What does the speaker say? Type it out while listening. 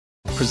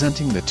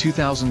presenting the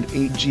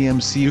 2008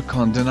 GMC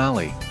YUKON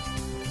DENALI.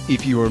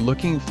 If you are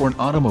looking for an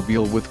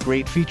automobile with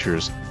great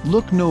features,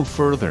 look no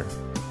further.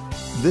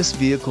 This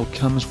vehicle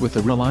comes with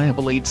a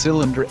reliable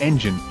 8-cylinder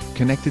engine,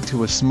 connected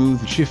to a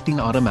smooth shifting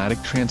automatic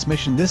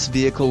transmission. This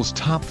vehicle's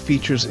top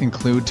features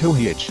include tow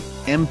hitch,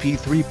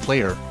 MP3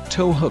 player,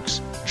 tow hooks,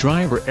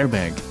 driver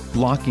airbag,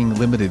 locking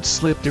limited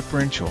slip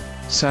differential,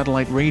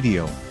 satellite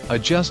radio,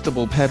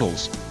 adjustable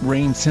pedals,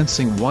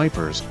 rain-sensing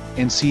wipers,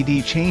 and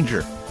CD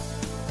changer.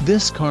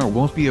 This car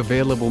won't be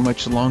available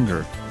much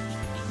longer.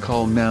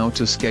 Call now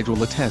to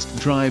schedule a test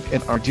drive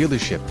at our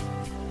dealership.